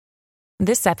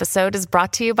This episode is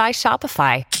brought to you by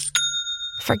Shopify.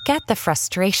 Forget the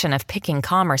frustration of picking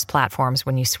commerce platforms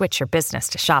when you switch your business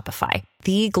to Shopify,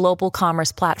 the global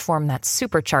commerce platform that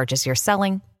supercharges your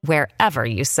selling wherever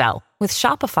you sell. With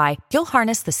Shopify, you'll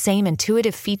harness the same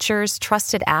intuitive features,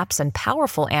 trusted apps, and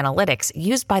powerful analytics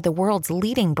used by the world's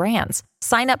leading brands.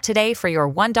 Sign up today for your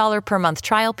 $1 per month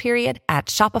trial period at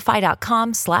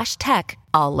shopify.com/tech,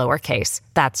 all lowercase.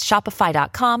 That's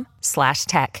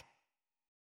shopify.com/tech.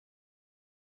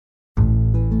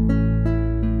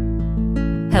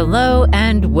 Hello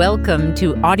and welcome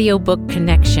to Audiobook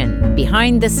Connection,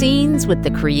 behind the scenes with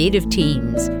the creative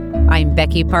teams. I'm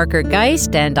Becky Parker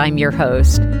Geist, and I'm your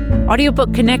host.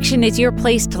 Audiobook Connection is your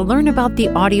place to learn about the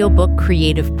audiobook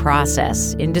creative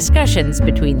process in discussions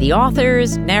between the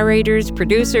authors, narrators,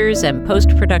 producers, and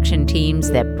post-production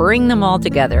teams that bring them all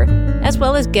together, as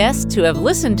well as guests who have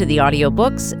listened to the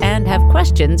audiobooks and have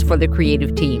questions for the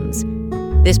creative teams.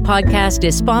 This podcast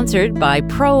is sponsored by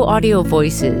Pro Audio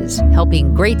Voices,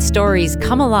 helping great stories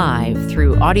come alive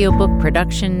through audiobook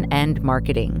production and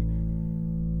marketing.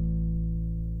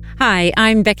 Hi,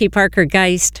 I'm Becky Parker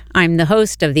Geist. I'm the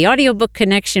host of the Audiobook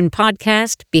Connection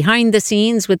podcast, Behind the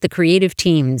Scenes with the Creative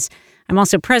Teams. I'm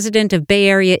also president of Bay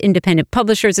Area Independent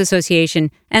Publishers Association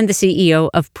and the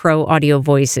CEO of Pro Audio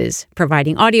Voices,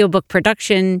 providing audiobook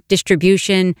production,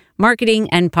 distribution, marketing,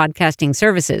 and podcasting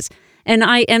services. And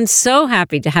I am so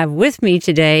happy to have with me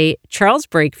today Charles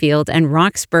Breakfield and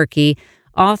Rox Burkey,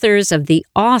 authors of the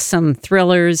awesome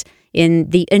thrillers in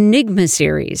the Enigma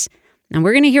series. And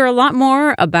we're going to hear a lot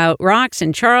more about Rox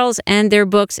and Charles and their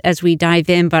books as we dive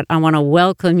in, but I want to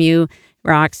welcome you,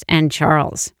 Rox and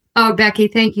Charles. Oh, Becky,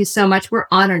 thank you so much. We're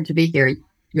honored to be here.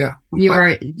 Yeah. You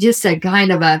are just a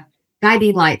kind of a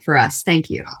guiding light for us. Thank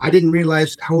you. I didn't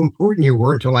realize how important you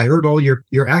were until I heard all your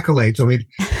accolades. I mean,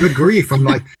 good grief. I'm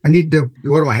like, I need to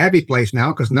go to a happy place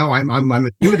now because now I'm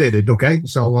intimidated. Okay.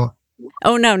 So,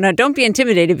 Oh, no, don't be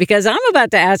intimidated because I'm about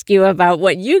to ask you about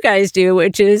what you guys do,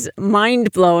 which is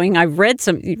mind-blowing. I've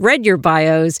read your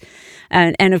bios,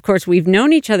 and of course, we've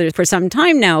known each other for some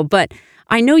time now, but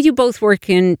I know you both work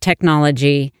in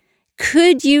technology.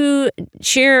 Could you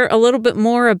share a little bit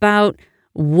more about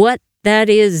what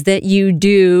that is that you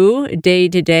do day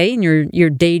to day in your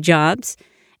day jobs?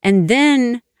 And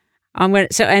then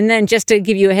just to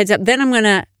give you a heads up, then I'm going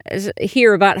to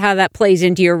hear about how that plays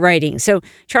into your writing. So,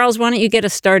 Charles, why don't you get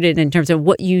us started in terms of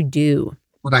what you do?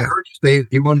 What I heard you say,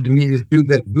 you wanted me to do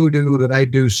that voodoo that I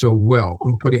do so well.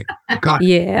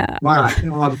 Yeah. All right.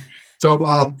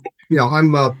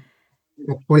 I'm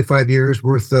 25 years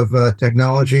worth of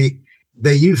technology.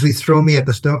 They usually throw me at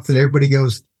the stuff that everybody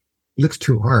goes, looks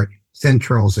too hard. Send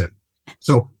Charles in.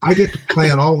 So I get to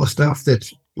play on all the stuff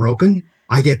that's broken.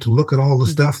 I get to look at all the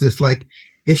stuff that's like,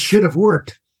 it should have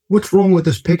worked. What's wrong with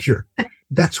this picture?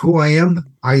 That's who I am.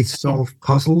 I solve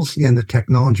puzzles in the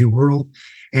technology world.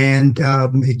 And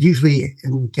it usually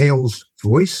entails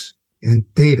voice and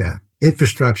data,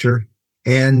 infrastructure.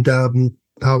 And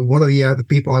one of the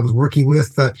people I was working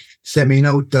with sent me a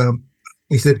note.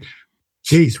 He said,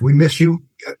 geez, we miss you.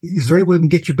 Is there any way we can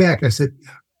get you back? I said,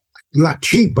 I'm not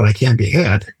cheap, but I can be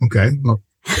had. Okay. Well,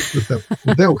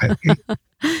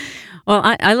 Well,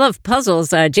 I love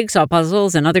puzzles, jigsaw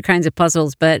puzzles and other kinds of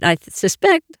puzzles, but I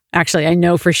suspect, actually, I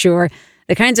know for sure,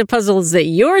 the kinds of puzzles that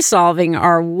you're solving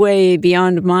are way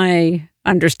beyond my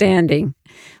understanding.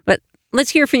 But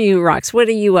let's hear from you, Rox. What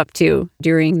are you up to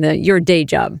during your day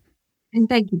job? And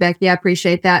thank you, Becky. I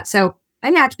appreciate that. So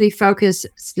I actually focus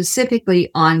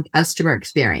specifically on customer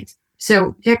experience.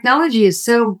 So technology is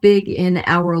so big in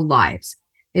our lives.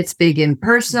 It's big in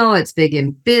personal, it's big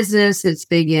in business, it's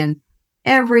big in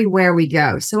everywhere we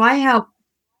go. So I help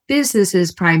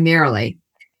businesses primarily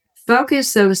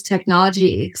focus those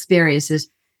technology experiences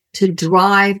to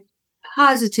drive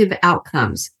positive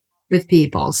outcomes with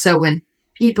people. So when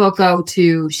people go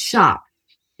to shop,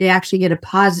 they actually get a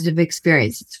positive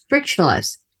experience. It's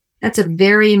frictionless. That's a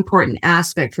very important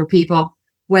aspect for people,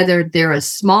 whether they're a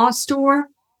small store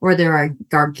or they're a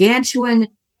gargantuan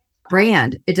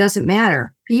brand. It doesn't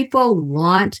matter. People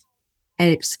want an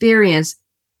experience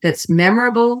that's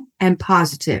memorable and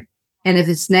positive. And if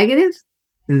it's negative,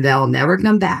 they'll never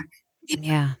come back.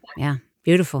 Yeah.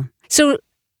 Beautiful. So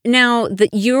now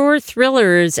your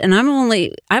thrillers, and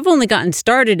I've only gotten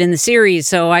started in the series,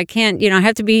 so I can't, I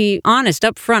have to be honest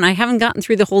up front. I haven't gotten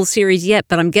through the whole series yet,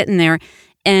 but I'm getting there.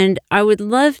 And I would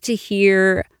love to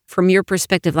hear from your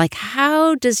perspective, like,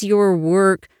 how does your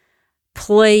work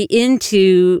play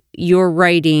into your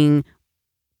writing?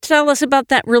 Tell us about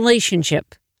that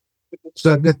relationship.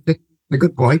 So that's a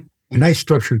good point. A nice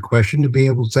structured question to be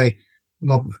able to say,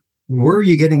 well, where are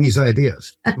you getting these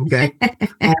ideas? Okay.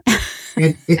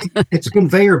 And it's a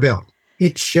conveyor belt.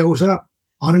 It shows up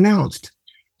unannounced.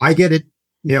 I get it,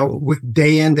 with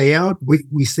day in, day out.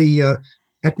 We see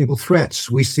technical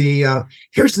threats. We see,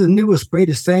 here's the newest,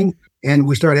 greatest thing. And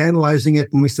we start analyzing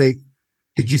it and we say,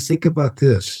 did you think about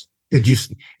this? Did you,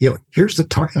 here's the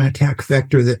target attack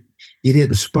vector that you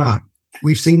didn't spot.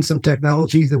 We've seen some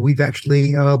technology that we've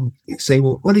actually say,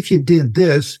 well, what if you did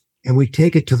this? And we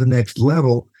take it to the next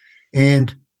level.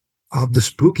 And the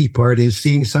spooky part is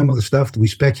seeing some of the stuff that we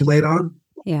speculate on.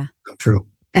 Yeah. Come true.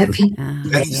 That's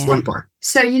the fun part.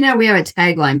 So, we have a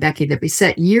tagline, Becky, that we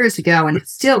set years ago, and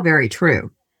it's still very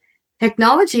true.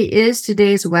 Technology is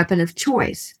today's weapon of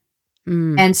choice.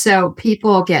 And so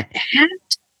people get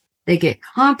hacked, they get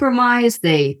compromised,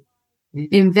 they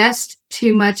invest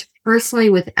too much personally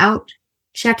without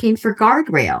checking for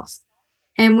guardrails.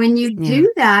 And when you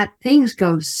do that, things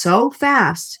go so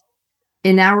fast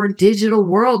in our digital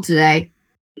world today.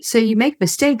 So you make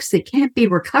mistakes that can't be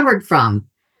recovered from.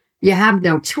 You have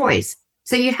no choice.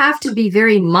 So you have to be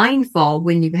very mindful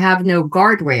when you have no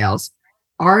guardrails.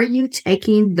 Are you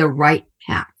taking the right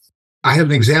path? I have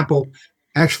an example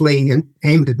actually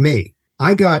aimed at me.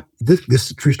 I got this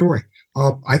is a true story.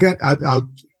 I got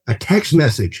a text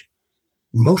message,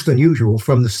 most unusual,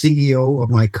 from the CEO of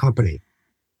my company.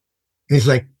 And he's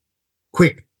like,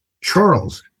 quick,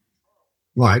 Charles,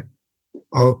 what?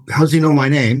 How's he know my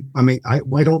name? I mean, I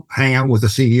don't hang out with the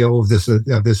CEO of this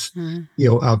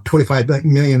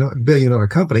 $25 billion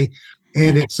company.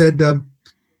 And it said,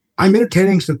 I'm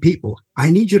entertaining some people.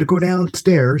 I need you to go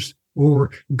downstairs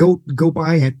or go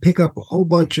by and pick up a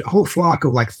whole flock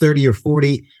of like 30 or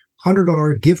 40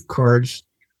 $100 gift cards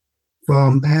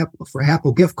for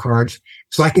Apple gift cards,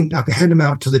 so I can hand them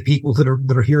out to the people that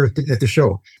are here at the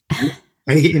show.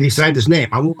 And he signed his name.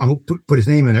 I won't put his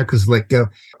name in there because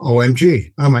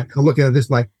OMG. I'm looking at this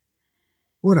like,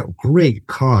 what a great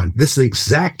con. This is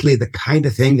exactly the kind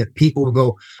of thing that people will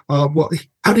go, well,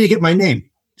 how did you get my name?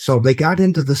 So they got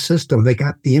into the system. They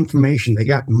got the information. They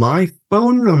got my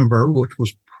phone number, which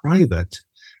was private,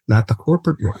 not the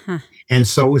corporate one. And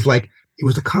so it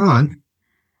was a con.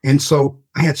 And so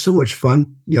I had so much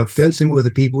fun, fencing with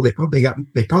the people. They probably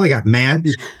got mad.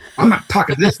 I'm not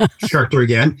talking to this character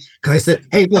again, because I said,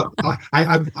 "Hey, look,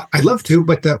 I'd love to,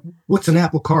 but what's an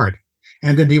Apple card?"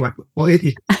 And then he went, "Well,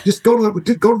 just go to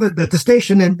the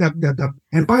station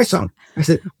and buy some." I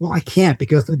said, "Well, I can't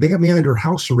because they got me under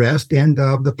house arrest, and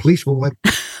the police will let."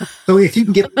 So if you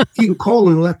can call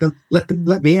and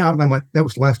let me out. And I'm like, that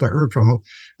was the last I heard from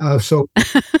him. So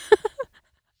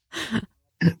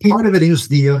part of it is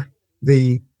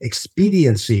the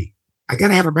expediency. I got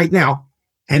to have it right now.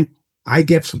 And I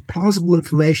get some plausible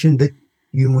information that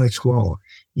you might swallow.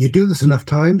 You do this enough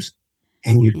times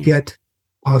and you get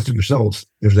positive results.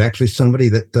 There's actually somebody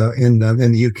that in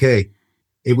the UK,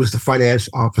 it was the finance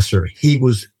officer. He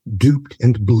was duped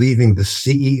into believing the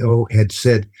CEO had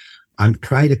said, I'm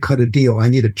trying to cut a deal. I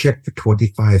need a check for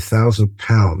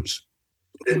 £25,000.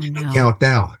 Count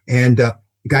now. And the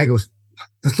guy goes,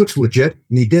 this looks legit.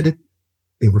 And he did it.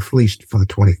 They were fleeced for the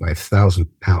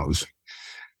 £25,000.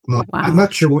 Well, wow. I'm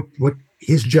not sure what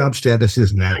his job status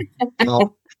is now.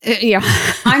 Yeah,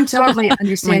 I'm totally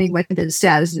understanding what the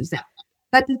status is now.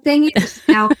 But the thing is,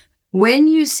 now, when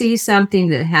you see something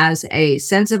that has a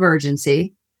sense of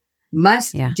urgency,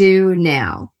 must do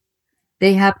now,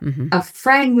 they have a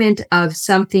fragment of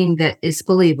something that is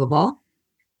believable.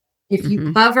 If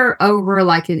you hover over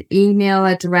like an email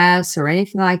address or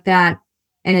anything like that,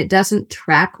 and it doesn't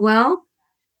track well,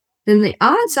 then the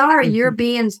odds are you're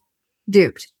being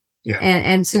duped. Yeah.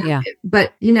 And so,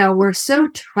 but we're so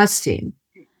trusting.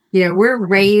 We're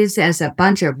raised as a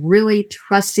bunch of really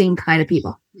trusting kind of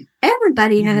people.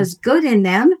 Everybody has good in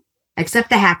them, except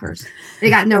the hackers. They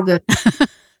got no good.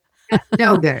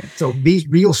 No good. So these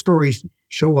real stories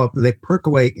show up, they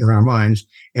percolate in our minds,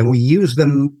 and we use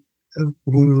them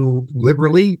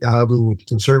liberally,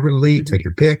 conservatively, take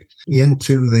your pick,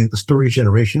 into the story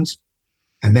generations.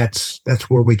 And that's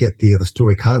where we get the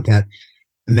story content.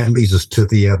 And that leads us to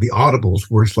the audibles,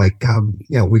 where it's like,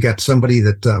 we got somebody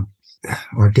that,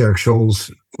 or Derek Scholl's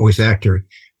voice actor,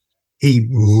 he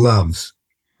loves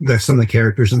some of the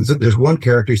characters. And so there's one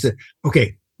character, he said,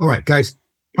 okay, all right, guys,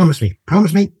 promise me,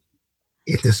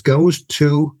 if this goes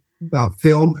to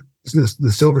film,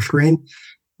 the silver screen,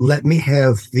 let me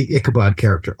have the Ichabod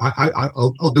character.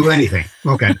 I'll do anything.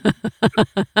 Okay.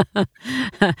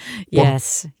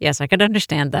 Yes, I could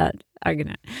understand that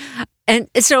argument. And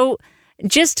so,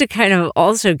 just to kind of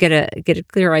also get a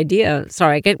clear idea,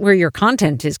 I get where your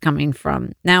content is coming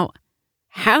from. Now,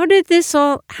 how did this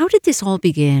all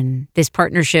begin? This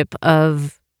partnership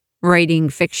of writing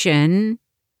fiction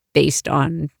based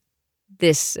on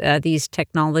these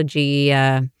technology,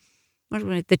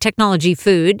 the technology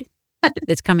food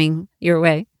that's coming your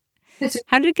way.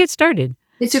 How did it get started?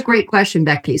 It's a great question,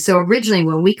 Becky. So originally,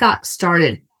 when we got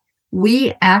started,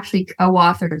 we actually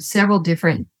co-authored several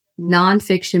different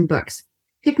nonfiction books,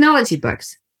 technology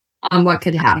books on what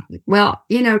could happen. Well,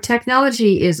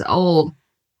 technology is old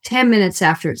 10 minutes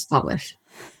after it's published.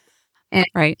 And,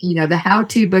 right. The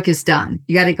how-to book is done.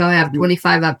 You got to go have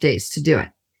 25 updates to do it.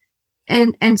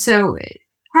 And so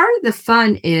part of the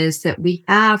fun is that we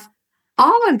have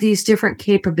all of these different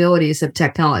capabilities of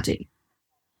technology.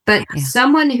 But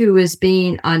someone who is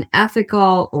being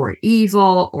unethical or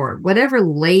evil or whatever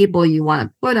label you want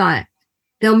to put on it,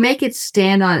 they'll make it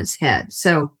stand on its head.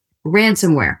 So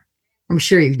ransomware, I'm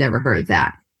sure you've never heard of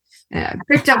that.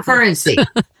 Cryptocurrency,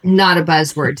 not a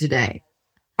buzzword today.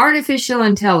 Artificial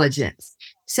intelligence.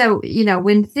 So,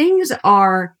 when things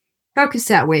are focused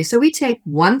that way, so we take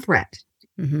one threat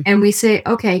and we say,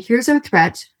 okay, here's our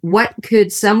threat. What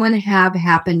could someone have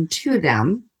happen to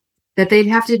them that they'd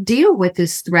have to deal with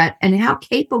this threat, and how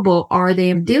capable are they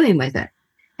of dealing with it?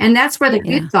 And that's where the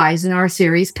good guys in our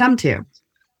series come to.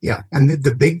 Yeah. And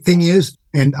the big thing is,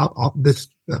 and this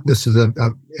is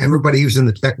everybody who's in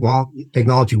the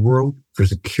technology world for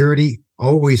security,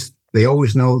 they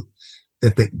always know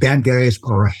that the bad guys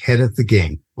are ahead of the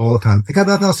game all the time. They got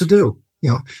nothing else to do.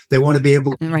 They want to be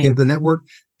able to get the network,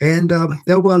 and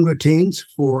they'll run routines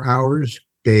for hours,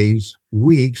 days,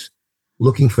 weeks,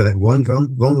 looking for that one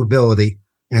vulnerability,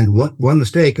 and one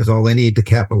mistake is all they need to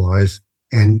capitalize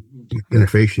and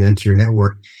penetration into your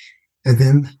network, and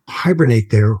then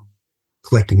hibernate there,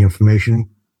 collecting information,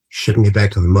 shipping it back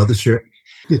to the mothership.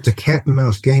 It's a cat and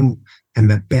mouse game, and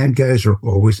the bad guys are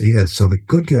always ahead. So the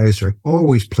good guys are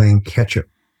always playing catch up.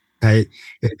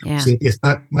 It's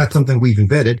not something we've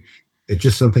invented. It's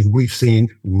just something we've seen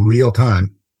real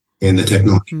time in the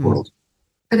technology world.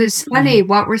 But it's funny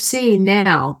what we're seeing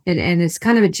now, and it's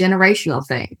kind of a generational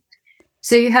thing.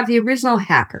 So you have the original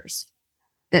hackers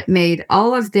that made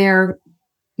all of their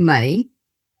money,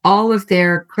 all of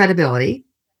their credibility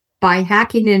by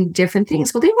hacking in different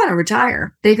things. Well, they want to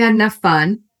retire. They've had enough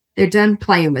fun. They're done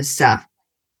playing with stuff.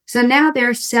 So now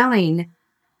they're selling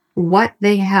what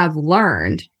they have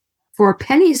learned for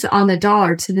pennies on the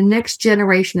dollar to the next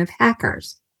generation of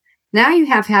hackers. Now you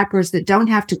have hackers that don't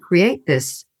have to create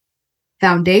this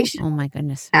foundation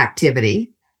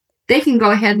activity. They can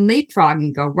go ahead and leapfrog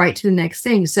and go right to the next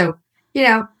thing. So,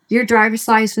 your driver's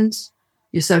license,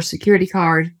 your social security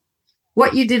card,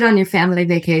 what you did on your family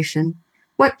vacation,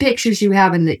 what pictures you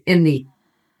have in the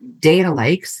data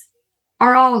lakes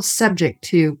are all subject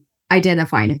to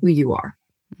identifying who you are.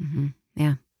 Mm-hmm.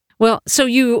 Yeah. Well, so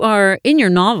you are in your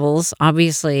novels,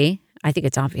 obviously, I think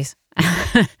it's obvious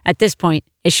at this point,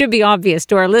 it should be obvious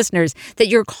to our listeners that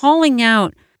you're calling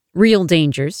out real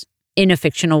dangers in a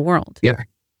fictional world. Yeah.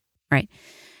 Right.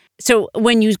 So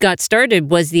when you got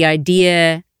started, was the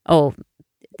idea,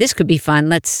 this could be fun,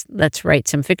 let's write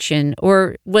some fiction?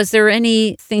 Or was there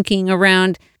any thinking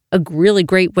around a really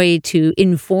great way to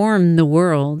inform the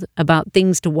world about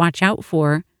things to watch out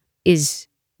for is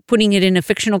putting it in a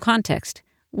fictional context?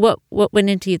 What went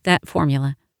into that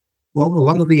formula? Well, a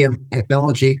lot of the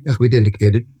technology, as we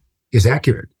indicated, is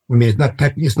accurate. I mean,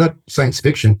 it's not science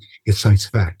fiction, it's science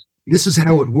fact. This is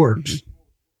how it works. Mm-hmm.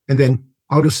 And then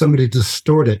how does somebody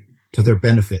distort it to their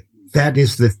benefit?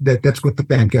 That's what the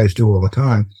bad guys do all the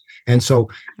time. And so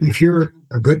if you're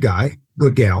a good guy,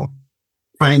 good gal,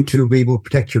 trying to be able to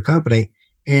protect your company,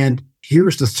 and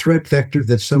here's the threat vector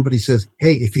that somebody says,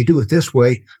 hey, if you do it this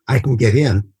way, I can get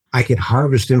in. I can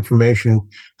harvest information.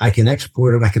 I can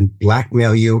export it. I can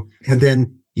blackmail you. And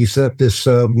then you set up this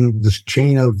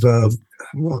chain of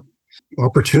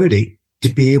opportunity to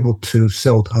be able to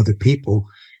sell to other people.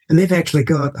 And they've actually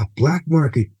got a black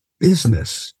market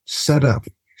business set up.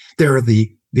 There are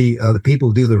the people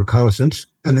who do the reconnaissance,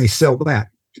 and they sell that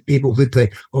to people that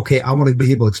say, okay, I want to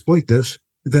be able to exploit this.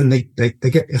 Then they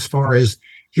get as far as,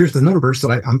 here's the numbers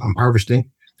that I'm harvesting.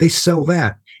 They sell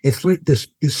that. It's like this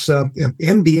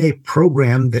MBA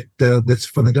program that's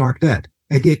for the dark net.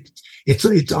 And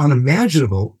it's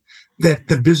unimaginable that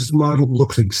the business model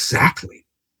looks exactly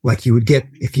like you would get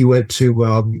if you went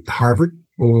to Harvard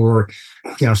or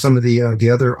some of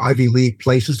the other Ivy League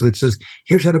places that says,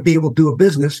 here's how to be able to do a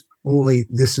business. Only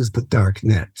this is the dark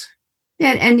net.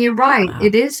 Yeah, and you're right. Wow.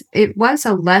 It was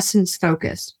a lessons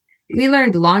focus. We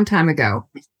learned a long time ago,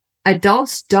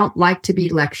 adults don't like to be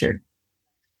lectured.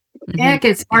 Mm-hmm. Heck,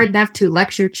 it's hard enough to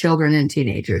lecture children and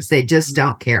teenagers. They just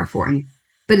don't care for it.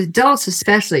 But adults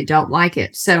especially don't like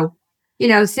it. So,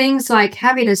 things like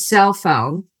having a cell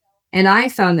phone an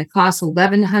iPhone that costs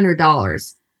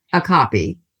 $1,100 a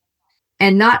copy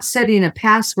and not setting a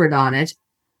password on it,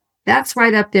 that's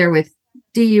right up there with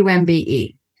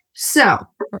DUMBE. So,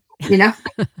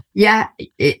 yeah,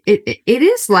 it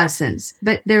is lessons,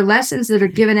 but they're lessons that are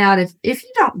given out. If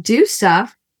you don't do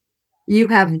stuff, you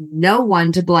have no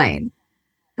one to blame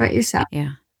but yourself.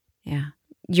 Yeah. Yeah.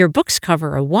 Your books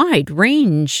cover a wide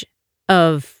range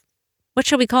of, what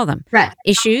shall we call them? Threats.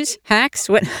 Issues, hacks,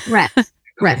 what?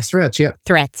 Threats, yeah.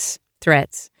 Threats.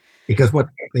 Because what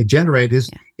they generate is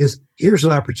here's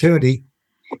an opportunity.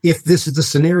 If this is the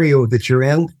scenario that you're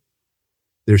in,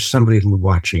 there's somebody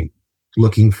watching,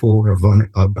 looking for an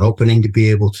opening to be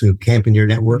able to camp in your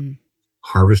network,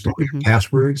 harvest all your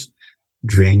passwords,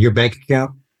 drain your bank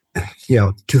account,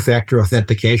 two-factor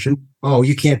authentication. Oh,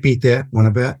 you can't beat that, want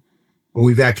to bet? Well,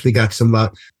 we've actually got some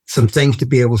things to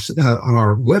be able to on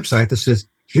our website that says,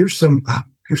 here's some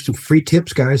free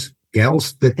tips, guys,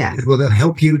 gals, that will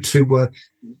help you to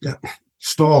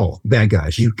stall bad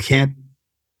guys. You can't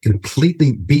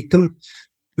completely beat them,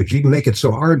 but you can make it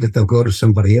so hard that they'll go to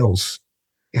somebody else.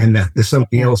 And there's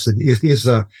something else that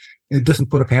it doesn't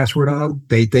put a password on.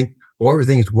 They think,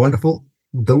 everything is wonderful.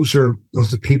 Those are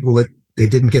people that they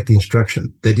didn't get the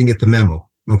instruction. They didn't get the memo.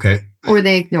 Okay. Or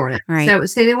they ignored it. Right. So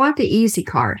say they want the easy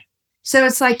card. So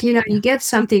it's like, you get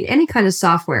something, any kind of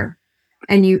software,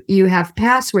 and you have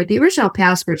password. The original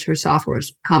passwords for software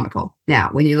is comical now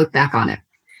when you look back on it.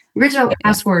 The original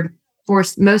password for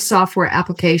most software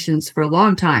applications for a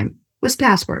long time was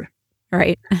password.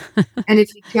 Right. And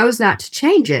if you chose not to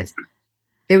change it,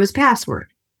 it was password.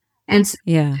 And so,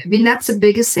 that's the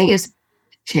biggest thing is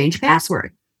change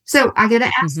password. So I got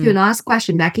to ask you an honest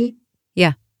question, Becky.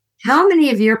 Yeah. How many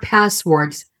of your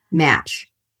passwords match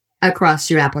across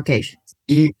your applications?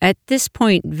 At this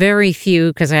point, very few,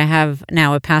 because I have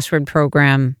now a password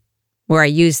program where I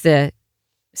use the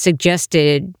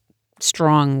suggested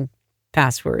strong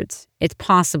passwords. It's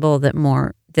possible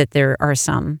that there are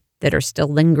some that are still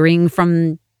lingering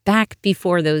from back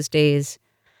before those days.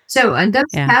 So, and those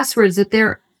passwords that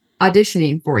they're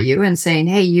auditioning for you and saying,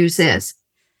 hey, use this.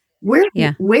 Where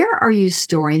are you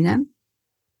storing them?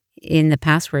 In the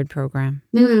password program.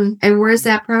 And where's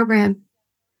that program?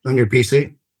 On your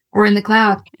PC? Or in the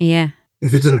cloud? Yeah.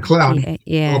 If it's in the cloud.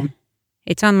 Yeah.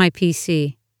 It's on my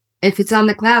PC. If it's on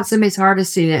the cloud, somebody's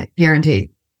harvesting it, guaranteed.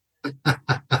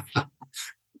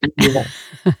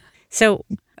 So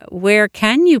where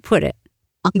can you put it?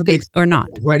 Or not?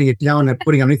 Writing it down and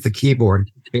putting it underneath the keyboard.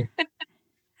 You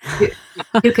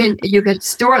can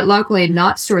store it locally and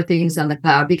not store things on the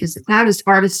cloud because the cloud is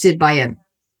harvested by a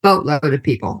boatload of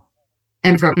people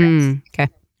and programs. Okay.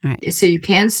 All right. So you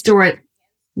can store it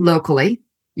locally.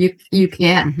 You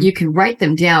can't. You can write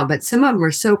them down, but some of them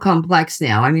are so complex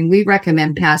now. I mean, we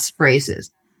recommend passphrases.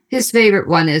 His favorite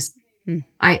one is,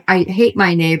 I hate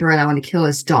my neighbor and I want to kill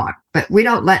his dog. But we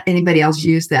don't let anybody else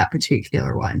use that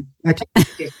particular one. I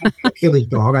kill his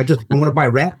dog. I just want to buy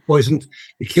rat poison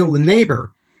to kill the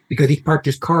neighbor because he parked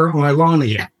his car on my lawn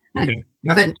again. Okay.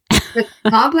 But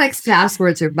complex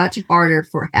passwords are much harder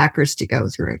for hackers to go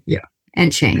through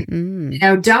and change.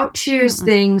 Don't choose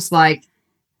things like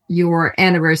your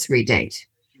anniversary date,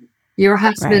 your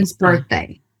husband's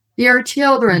birthday, your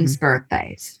children's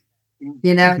birthdays.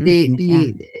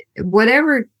 The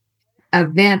whatever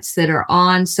events that are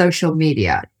on social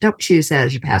media, don't choose that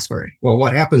as your password. Well,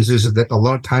 what happens is that a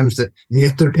lot of times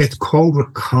it's called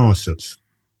reconnaissance,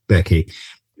 Becky.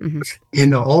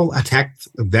 In all attack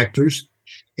vectors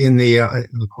in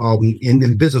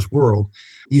the business world,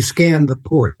 you scan the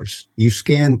ports, you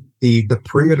scan the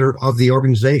perimeter of the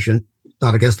organization.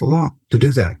 Not against the law to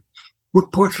do that.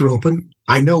 What ports are open?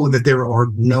 I know that there are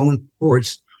known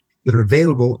ports that are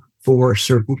available for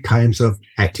certain kinds of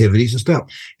activities and stuff.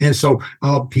 And so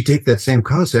you take that same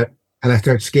concept and I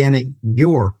start scanning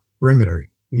your perimeter,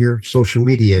 your social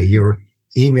media, your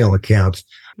email accounts,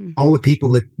 all the people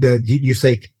that you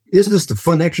say, isn't this the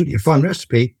fun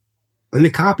recipe? Let me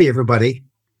copy everybody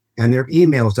and their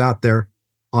emails out there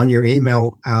on your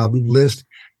email list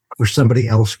for somebody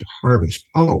else to harvest.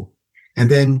 And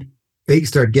then they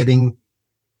start getting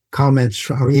comments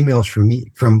or emails from me,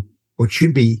 from what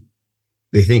should be,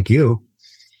 they think you,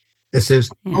 that says,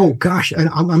 oh gosh,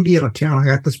 I'm being out of town. I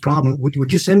got this problem.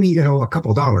 Would you send me, a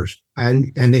couple of dollars?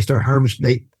 And they start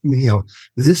harvesting.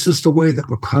 This is the way that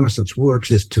reconnaissance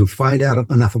works, is to find out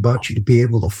enough about you to be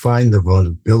able to find the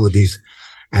vulnerabilities.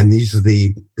 And these are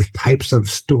the types of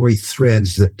story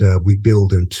threads that we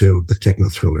build into the Techno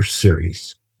Thriller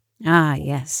series. Ah,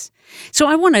 yes. So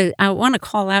I want to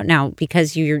call out now,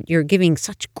 because you're giving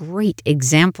such great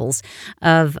examples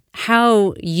of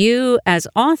how you as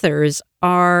authors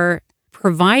are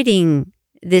providing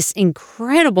this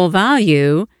incredible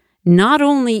value, not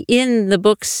only in the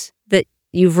books that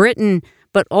you've written,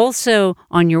 but also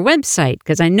on your website,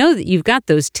 because I know that you've got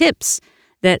those tips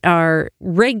that are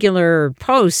regular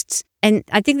posts. And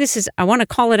I think I want to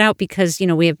call it out because,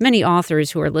 we have many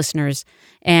authors who are listeners,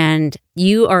 and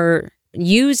you are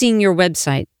using your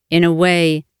website in a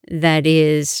way that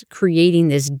is creating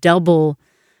this double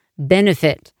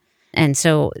benefit. And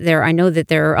so I know that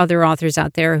there are other authors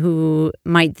out there who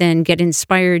might then get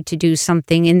inspired to do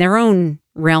something in their own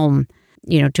realm,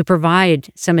 to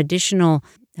provide some additional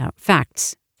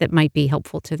facts that might be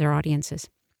helpful to their audiences,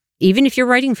 even if you're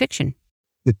writing fiction.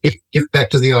 Give back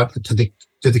to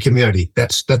the community.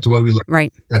 That's the way we look.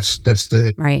 Right. That's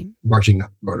the right. marching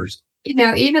orders.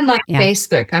 Even like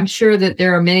Facebook, I'm sure that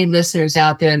there are many listeners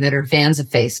out there that are fans of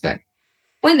Facebook.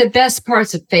 One of the best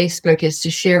parts of Facebook is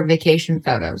to share vacation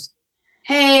photos.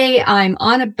 Hey, I'm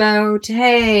on a boat.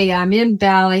 Hey, I'm in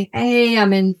Bali. Hey,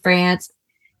 I'm in France.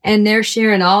 And they're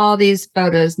sharing all these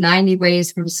photos 90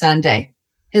 ways from Sunday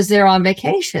because they're on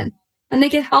vacation. When they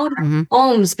get home, their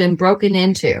home's been broken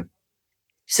into.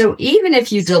 So even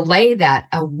if you delay that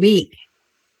a week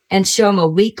and show them a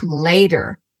week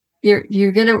later,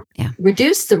 you're going to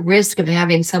reduce the risk of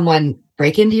having someone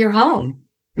break into your home.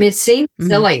 I mean, it seems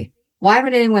silly. Why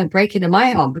would anyone break into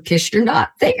my home? Because you're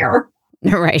not there.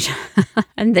 Right.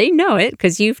 And they know it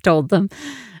because you've told them.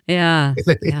 Yeah. It's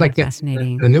like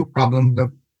fascinating. A new problem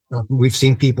that we've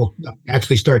seen people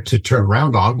actually start to turn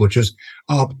around on, which is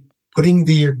putting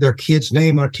their kid's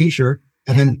name on a T-shirt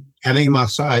and then having them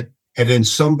outside, and then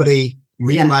somebody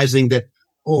realizing that,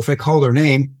 if I call their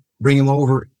name, bring them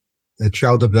over, the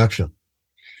child abduction.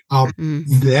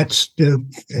 That's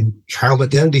and child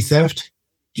identity theft.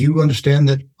 Do you understand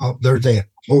that there's a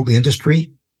whole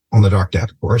industry on the dark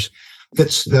net, of course,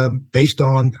 that's based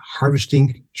on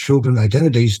harvesting children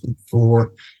identities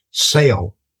for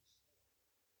sale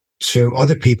to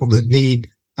other people that need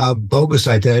bogus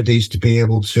identities to be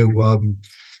able to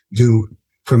do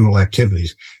criminal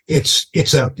activities. It's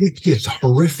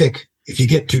horrific. If you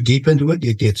get too deep into it,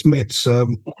 it's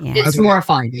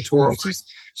horrifying. It's horrifying.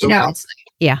 So,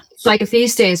 it's like if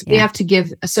these days we have to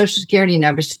give Social Security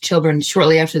numbers to children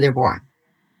shortly after they're born.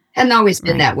 Hadn't always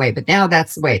been that way, but now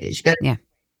that's the way it is.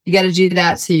 You got to do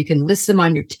that so you can list them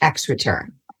on your tax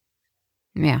return.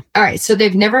 Yeah. All right. So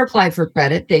they've never applied for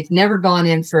credit. They've never gone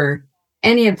in for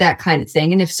any of that kind of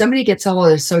thing. And if somebody gets a hold of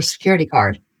their Social Security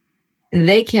card,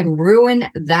 they can ruin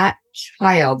that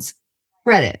child's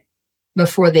credit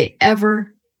before they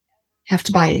ever have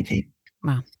to buy anything.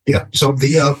 Wow. Yeah. So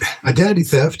the identity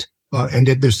theft, and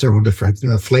there's several different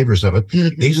flavors of it.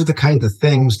 These are the kind of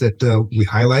things that we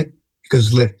highlight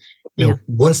because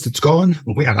once it's gone,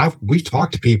 we've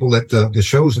talked to people that the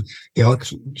shows,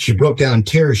 she broke down in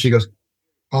tears. She goes,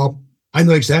 I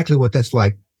know exactly what that's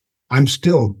like. I'm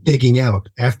still digging out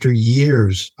after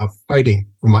years of fighting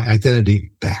for my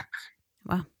identity back.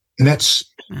 Wow. And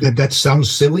that sounds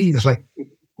silly. It's like,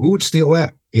 who would steal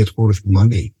that? It's worth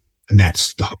money. And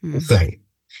that's the whole thing.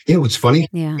 It's funny.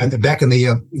 Yeah. And back in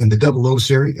the 00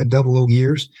 series, 00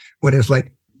 years, when it's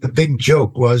like the big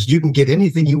joke was you can get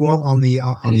anything you want on the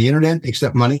internet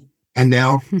except money. And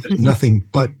now there's nothing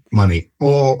but money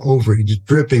all over you, just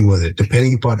dripping with it,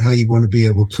 depending upon how you want to be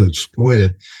able to exploit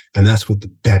it. And that's what the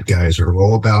bad guys are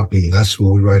all about. And that's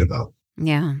what we write about.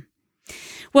 Yeah.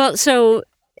 Well, so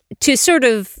to sort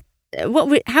of,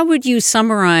 how would you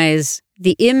summarize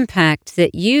the impact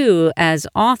that you as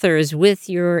authors with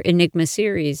your Enigma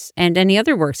series and any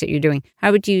other works that you're doing,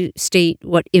 how would you state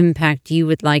what impact you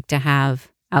would like to have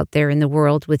out there in the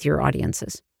world with your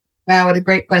audiences? Wow, what a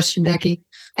great question, Becky.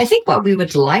 I think what we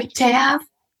would like to have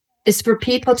is for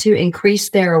people to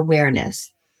increase their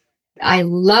awareness. I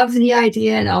love the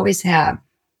idea and always have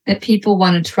that people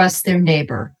want to trust their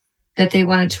neighbor, that they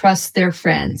want to trust their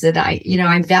friends. And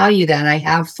I value that. I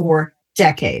have for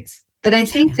decades. But I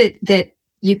think that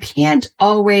you can't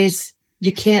always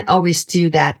do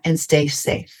that and stay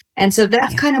safe. And so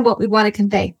that's kind of what we want to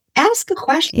convey. Ask a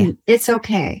question. Yeah. It's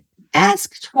okay.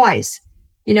 Ask twice.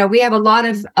 We have a lot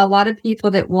of people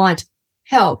that want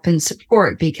help and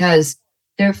support because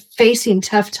they're facing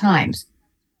tough times.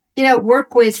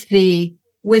 Work with the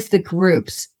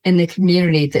groups in the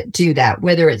community that do that,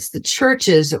 whether it's the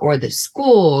churches or the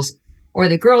schools or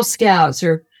the Girl Scouts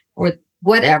or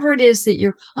whatever it is that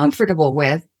you're comfortable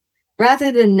with,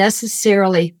 rather than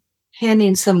necessarily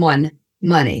handing someone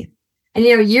money. And,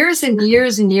 years and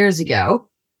years and years ago,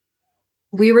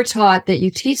 we were taught that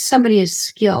you teach somebody a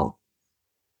skill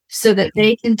so that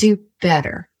they can do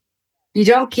better. You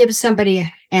don't give somebody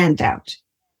a handout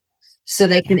so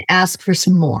they can ask for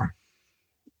some more.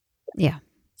 Yeah.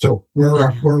 So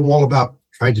we're all about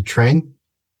trying to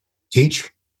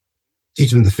teach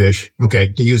them to fish.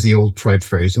 Okay, to use the old tribe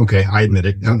phrase. Okay, I admit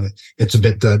it. It's a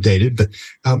bit dated, but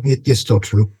it's still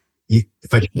true. If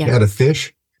I teach you how to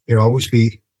fish, you'll always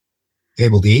be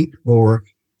able to eat. Or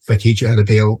if I teach you how to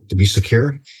be able to be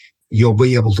secure, you'll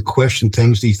be able to question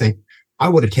things that you think, I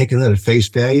would have taken that at face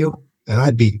value, and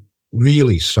I'd be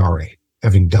really sorry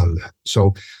having done that.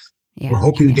 So we're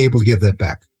hoping to be able to give that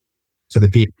back to the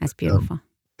people. That's beautiful.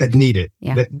 That need it,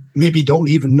 that maybe don't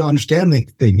even understand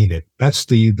they need it. That's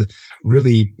the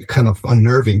really kind of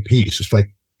unnerving piece. It's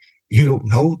like, you don't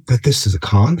know that this is a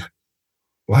con?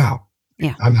 Wow.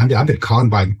 Yeah. I've been conned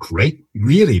by great,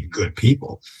 really good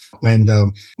people and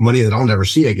money that I'll never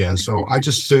see again. So I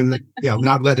just soon,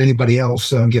 not let anybody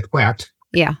else get whacked.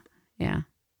 Yeah. Yeah.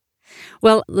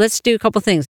 Well, let's do a couple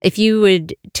things. If you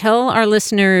would tell our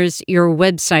listeners your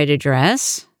website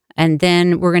address, and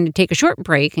then we're going to take a short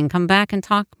break and come back and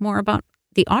talk more about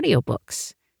the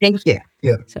audiobooks. Thank you.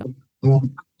 Yeah. So our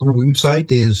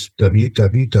website is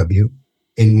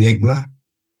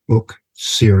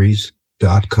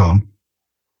www.enigmabookseries.com,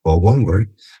 all one word.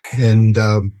 And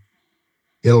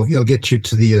it'll get you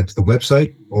to the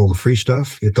website, all the free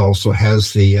stuff. It also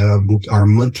has our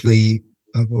monthly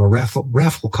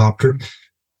raffle copter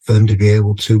for them to be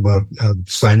able to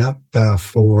sign up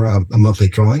for a monthly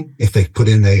drawing if they put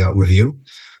in a review.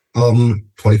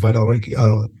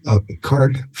 $25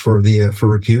 card for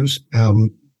reviews.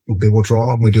 They will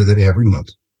draw. We do that every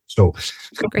month. So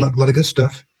a lot of good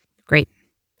stuff. Great.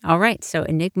 All right. So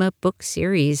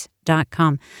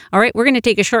enigmabookseries.com. All right. We're going to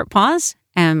take a short pause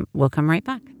and we'll come right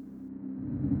back.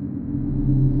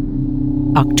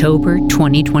 October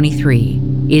 2023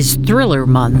 is Thriller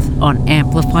Month on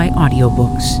Amplify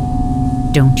Audiobooks.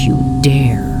 Don't you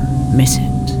dare miss it.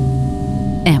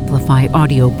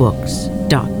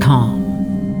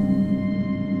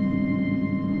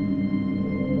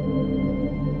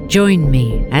 AmplifyAudiobooks.com. Join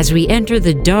me as we enter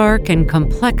the dark and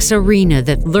complex arena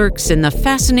that lurks in the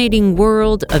fascinating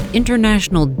world of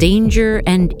international danger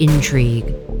and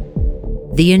intrigue.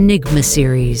 The Enigma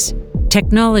series.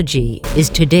 Technology is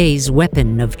today's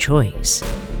weapon of choice.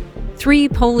 3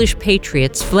 Polish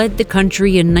patriots fled the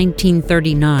country in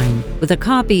 1939 with a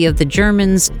copy of the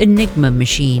Germans' Enigma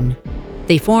machine.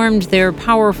 They formed their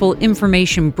powerful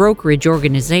information brokerage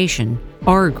organization,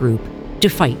 R Group, to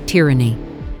fight tyranny.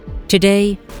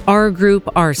 Today, R Group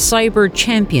are cyber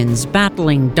champions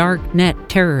battling darknet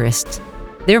terrorists.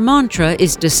 Their mantra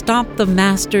is to stop the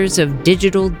masters of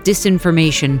digital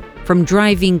disinformation from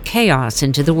driving chaos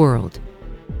into the world.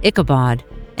 Ichabod,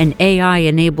 an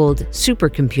AI-enabled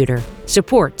supercomputer,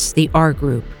 supports the R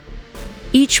Group.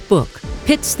 Each book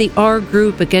pits the R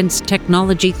Group against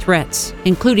technology threats,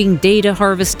 including data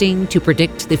harvesting to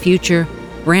predict the future,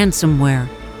 ransomware,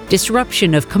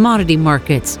 disruption of commodity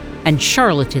markets, and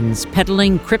charlatans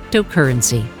peddling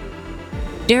cryptocurrency.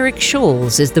 Derek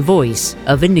Scholes is the voice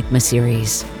of Enigma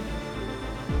series.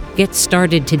 Get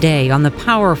started today on the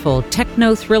powerful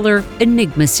techno-thriller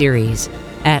Enigma series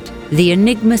at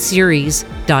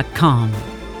theenigmaseries.com.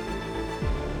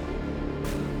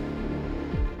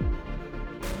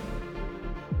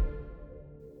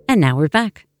 And now we're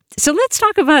back. So let's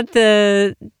talk about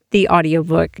the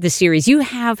audiobook, the series. You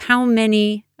have how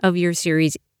many of your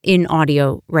series in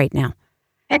audio right now?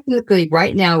 Technically,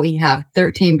 right now we have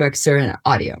 13 books that are in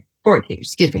audio. 14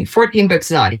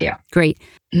 books in audio. Great.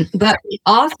 But we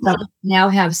also now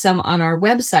have some on our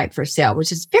website for sale,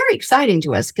 which is very exciting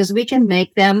to us because we can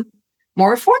make them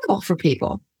more affordable for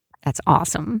people. That's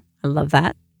awesome. I love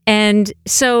that. And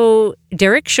so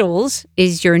Derek Scholes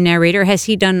is your narrator. Has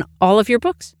he done all of your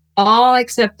books? All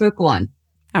except book 1.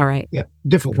 All right. Yeah,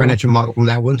 different financial model on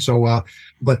that one. So,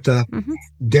 but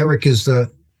Derek is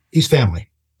he's family.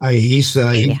 He's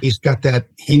got that.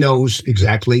 He knows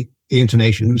exactly the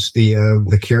intonations,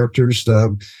 the characters.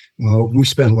 We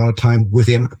spend a lot of time with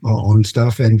him on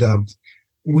stuff, and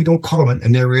we don't call him a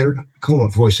narrator, call him a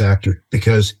voice actor,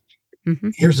 because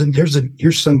here's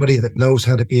somebody that knows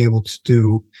how to be able to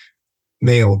do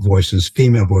male voices,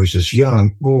 female voices,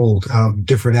 young, old,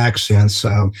 different accents.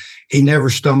 He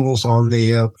never stumbles on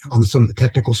some of the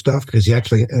technical stuff because he's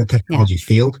actually in a technology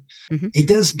field. He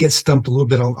does get stumped a little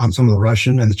bit on some of the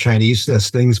Russian and the Chinese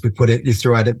things we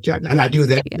throw at it, and I do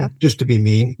that just to be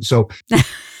mean. So,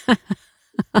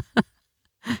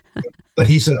 but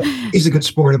he's a good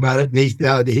sport about it. And he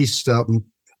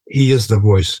is the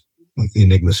voice of the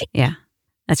Enigmas. Yeah.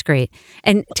 That's great.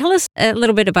 And tell us a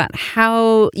little bit about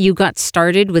how you got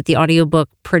started with the audiobook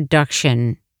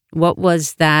production. What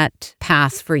was that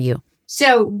path for you?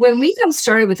 So when we got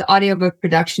started with audiobook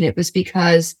production, it was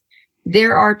because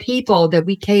there are people that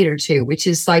we cater to, which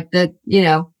is like the,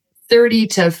 30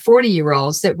 to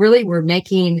 40-year-olds that really were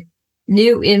making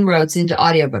new inroads into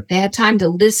audiobook. They had time to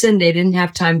listen. They didn't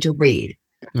have time to read.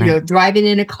 Right. Driving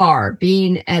in a car,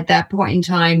 being at that point in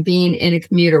time, being in a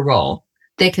commuter role,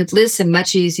 they could listen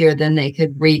much easier than they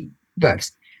could read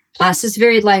books. Plus, it's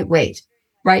very lightweight,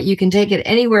 right? You can take it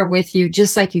anywhere with you,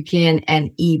 just like you can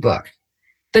an ebook.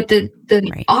 But the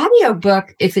Right.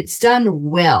 audiobook, if it's done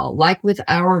well, like with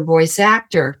our voice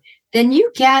actor, then you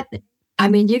get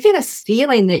a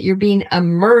feeling that you're being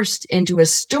immersed into a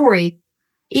story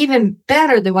even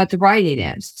better than what the writing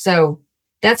is. So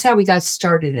that's how we got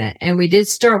started in it. And we did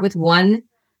start with one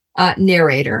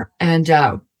narrator, and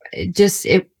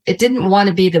it didn't want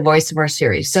to be the voice of our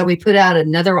series. So we put out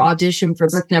another audition for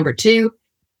book number 2,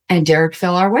 and Derek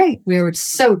fell our way. We were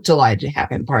so delighted to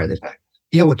have him part of the book.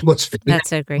 Yeah, what's That's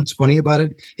so great. What's funny about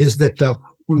it is that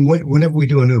whenever we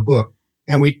do a new book,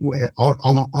 and we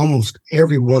almost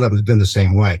every one of them has been the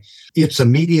same way. It's a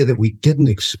media that we didn't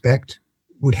expect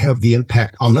would have the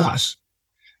impact on us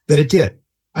that it did.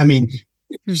 I mean,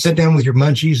 you sit down with your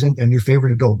munchies and your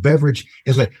favorite adult beverage.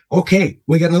 It's like, okay,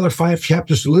 we got another 5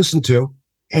 chapters to listen to,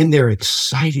 and they're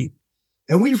exciting.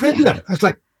 And we read them. I was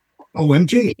like,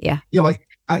 OMG. Yeah.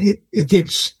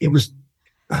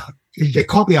 It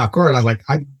caught me off guard. I was like,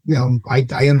 I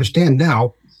understand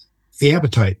now the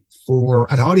appetite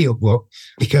for an audiobook,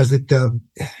 because and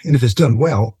if it's done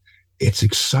well, it's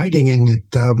exciting, and it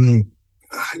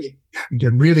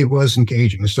really was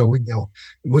engaging. So it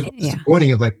was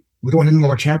disappointing. Of like, we don't want any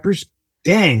more chapters.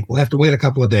 Dang, we'll have to wait a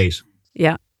couple of days.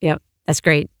 Yeah. That's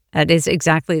great. That is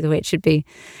exactly the way it should be.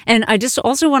 And I just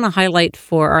also want to highlight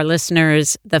for our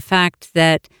listeners the fact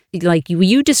that, like,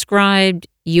 you described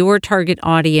your target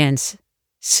audience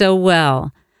so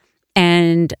well.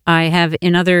 And I have,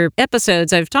 in other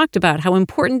episodes, I've talked about how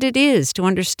important it is to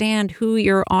understand who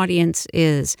your audience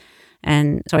is.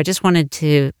 And so I just wanted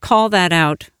to call that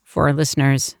out for our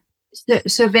listeners.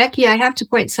 So Becky, I have to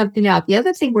point something out. The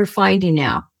other thing we're finding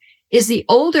now is the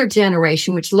older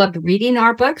generation, which loved reading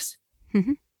our books,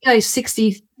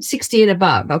 60 and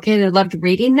above, okay? They loved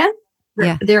reading them.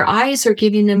 Yeah. Their eyes are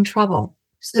giving them trouble.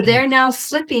 So they're now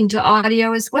flipping to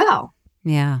audio as well.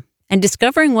 Yeah. And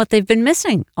discovering what they've been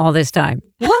missing all this time.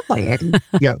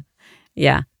 Yeah.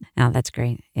 Yeah. Oh, that's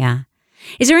great. Yeah.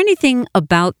 Is there anything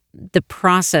about the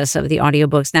process of the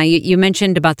audiobooks? Now, you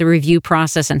mentioned about the review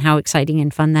process and how exciting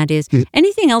and fun that is.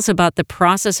 Anything else about the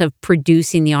process of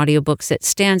producing the audiobooks that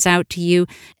stands out to you?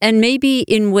 And maybe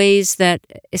in ways that,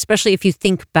 especially if you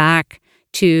think back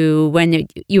to when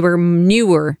you were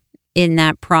newer in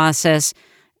that process,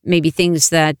 maybe things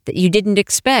that you didn't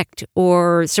expect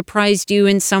or surprised you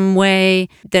in some way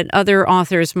that other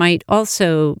authors might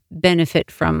also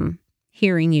benefit from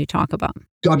hearing you talk about?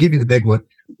 I'll give you the big one.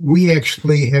 We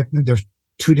actually there's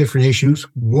 2 different issues.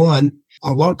 One,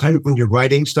 a lot of times when you're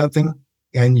writing something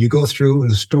and you go through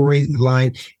the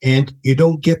storyline and you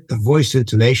don't get the voice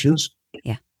intonations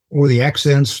or the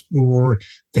accents or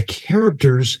the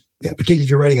characters, particularly if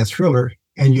you're writing a thriller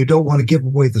and you don't want to give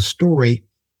away the story,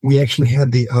 we actually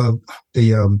had the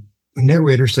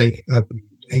narrator say,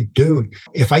 hey, dude,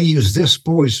 if I use this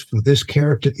voice for this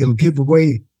character, it'll give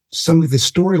away some of the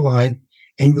storyline,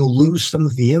 and you'll lose some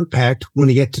of the impact when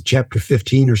you get to chapter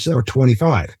 15 or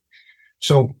 25.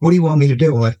 So what do you want me to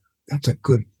do? Well, that's a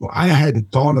good, I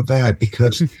hadn't thought of that,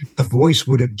 because the voice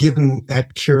would have given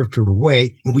that character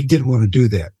away, and we didn't want to do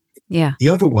that. Yeah. The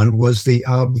other one was the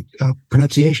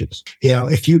pronunciations.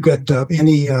 If you got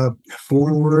any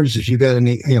foreign words, if you got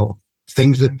any,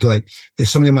 things that like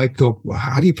somebody might go, well,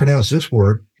 how do you pronounce this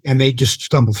word? And they just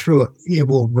stumble through it. It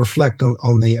will reflect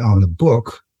on the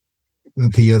book,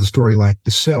 the storyline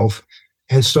itself.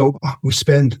 And so we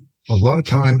spend a lot of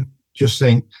time just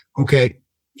saying, okay,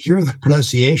 here are the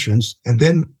pronunciations. And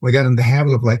then we got in the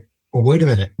habit of like, well, wait a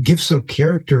minute, give some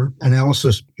character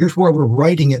analysis. Here's why we're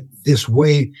writing it this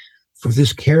way for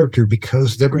this character,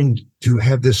 because they're going to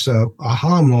have this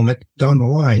aha moment down the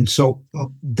line. So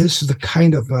this is the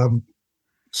kind of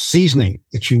seasoning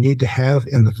that you need to have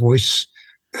in the voice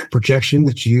projection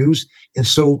that you use. And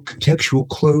so contextual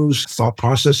clues, thought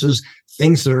processes,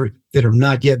 things that are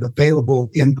not yet available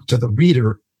to the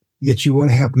reader, that you want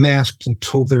to have masked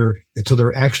until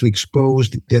they're actually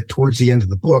exposed towards the end of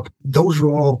the book. Those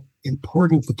are all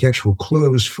important contextual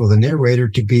clues for the narrator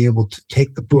to be able to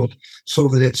take the book so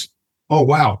that it's, oh,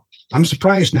 wow, I'm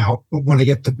surprised now when I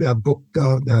get to book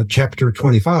chapter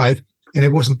 25, and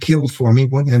it wasn't killed for me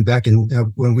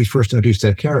when we first introduced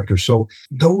that character. So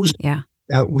those,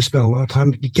 we spent a lot of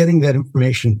time getting that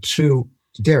information to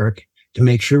Derek to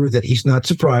make sure that he's not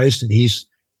surprised and he's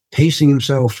pacing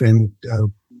himself and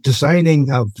designing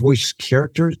voice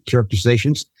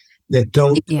characterizations that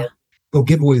don't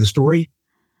give away the story,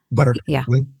 but are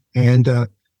and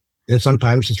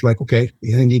sometimes it's like, okay,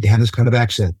 they need to have this kind of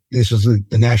accent. This is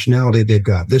the nationality they've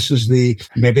got. This is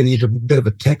maybe they need a bit of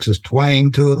a Texas twang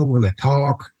to them when they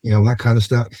talk, that kind of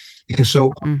stuff. And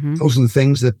so those are the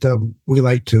things that we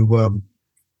like to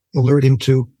alert him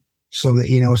to so that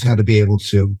he knows how to be able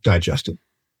to digest it.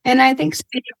 And I think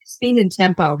speed and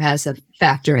tempo has a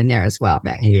factor in there as well,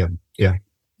 Becky.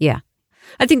 Yeah.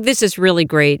 I think this is really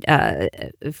great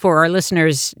for our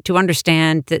listeners to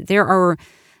understand that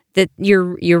that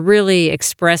you're really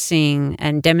expressing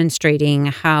and demonstrating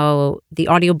how the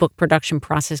audiobook production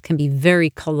process can be very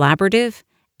collaborative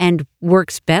and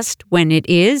works best when it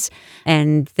is,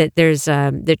 and that there's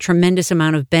the tremendous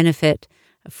amount of benefit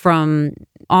from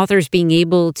authors being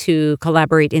able to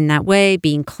collaborate in that way,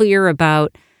 being clear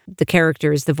about the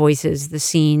characters, the voices, the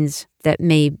scenes that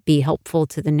may be helpful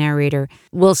to the narrator.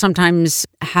 We'll sometimes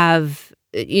have,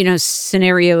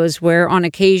 scenarios where on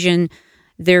occasion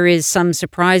there is some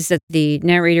surprise that the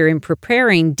narrator in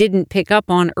preparing didn't pick up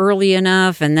on early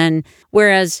enough. And then,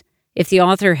 whereas if the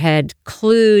author had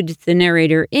clued the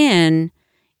narrator in,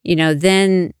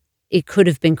 then it could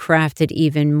have been crafted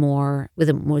even more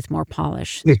with more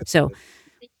polish. So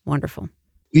wonderful.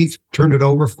 We've turned it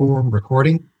over for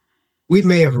recording. We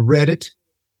may have read it,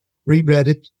 reread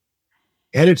it,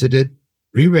 edited it,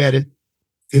 reread it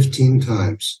 15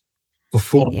 times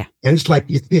before. Yeah. And it's like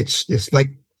it's like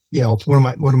one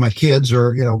of my kids,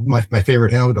 or my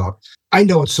favorite hound dog. I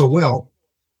know it so well,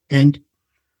 and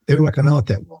they're not going to know it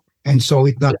that well. And so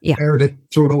it's not fair to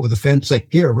throw it over the fence. Like,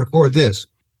 here, record this.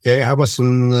 Okay, how about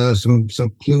some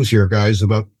clues here, guys,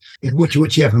 about what you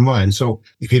have in mind. So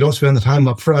if you don't spend the time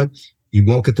up front, you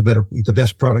won't get the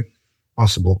best product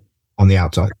possible on the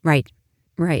outside. Right.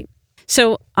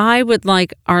 So I would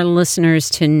like our listeners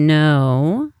to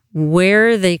know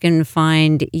where they can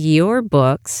find your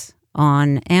books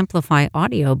on Amplify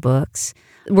Audiobooks.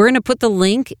 We're going to put the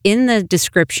link in the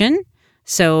description,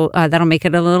 so that'll make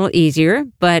it a little easier.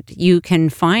 But you can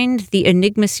find the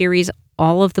Enigma series,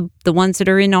 all of the ones that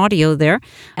are in audio there,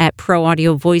 at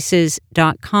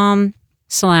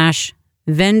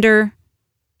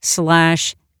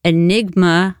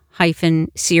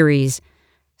proaudiovoices.com/vendor/enigma-series.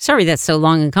 Sorry that's so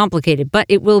long and complicated, but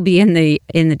it will be in the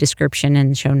description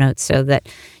and show notes so that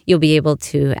you'll be able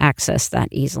to access that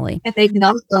easily. And they can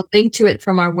also link to it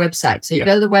from our website. So you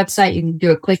go to the website, you can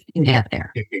do a click and get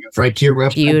there. Right to your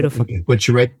website. Beautiful. Put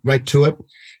you right to it.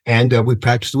 And we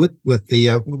practiced with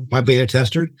my beta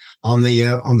tester on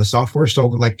the software.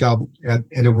 So and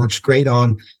it works great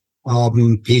on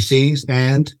PCs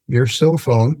and your cell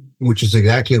phone, which is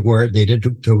exactly where it needed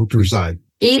to reside.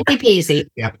 Easy peasy.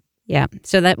 Yeah. Yeah.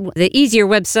 So that the easier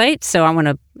website. So I want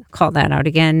to call that out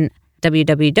again: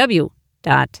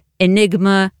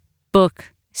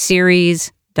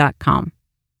 www.enigmabookseries.com.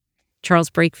 Charles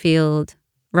Breakfield,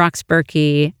 Rox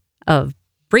Burkey of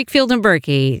Breakfield and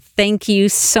Burkey, thank you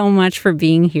so much for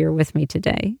being here with me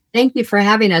today. Thank you for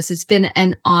having us. It's been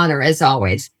an honor, as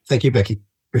always. Thank you, Becky.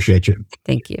 Appreciate you.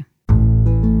 Thank you.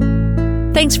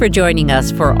 Thanks for joining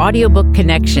us for Audiobook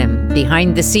Connection,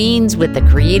 behind the scenes with the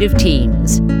creative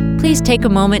teams. Please take a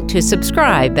moment to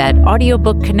subscribe at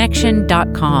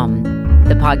audiobookconnection.com.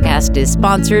 The podcast is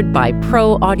sponsored by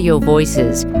Pro Audio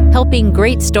Voices, helping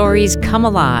great stories come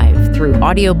alive through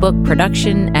audiobook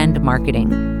production and marketing.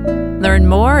 Learn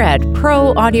more at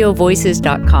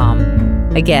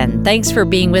proaudiovoices.com. Again, thanks for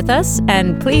being with us,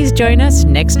 and please join us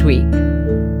next week.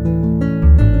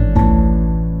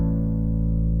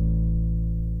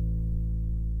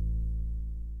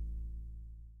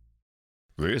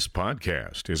 This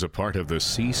podcast is a part of the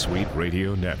C-Suite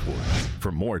Radio Network.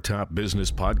 For more top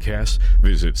business podcasts,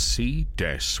 visit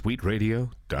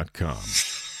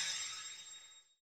c-suiteradio.com.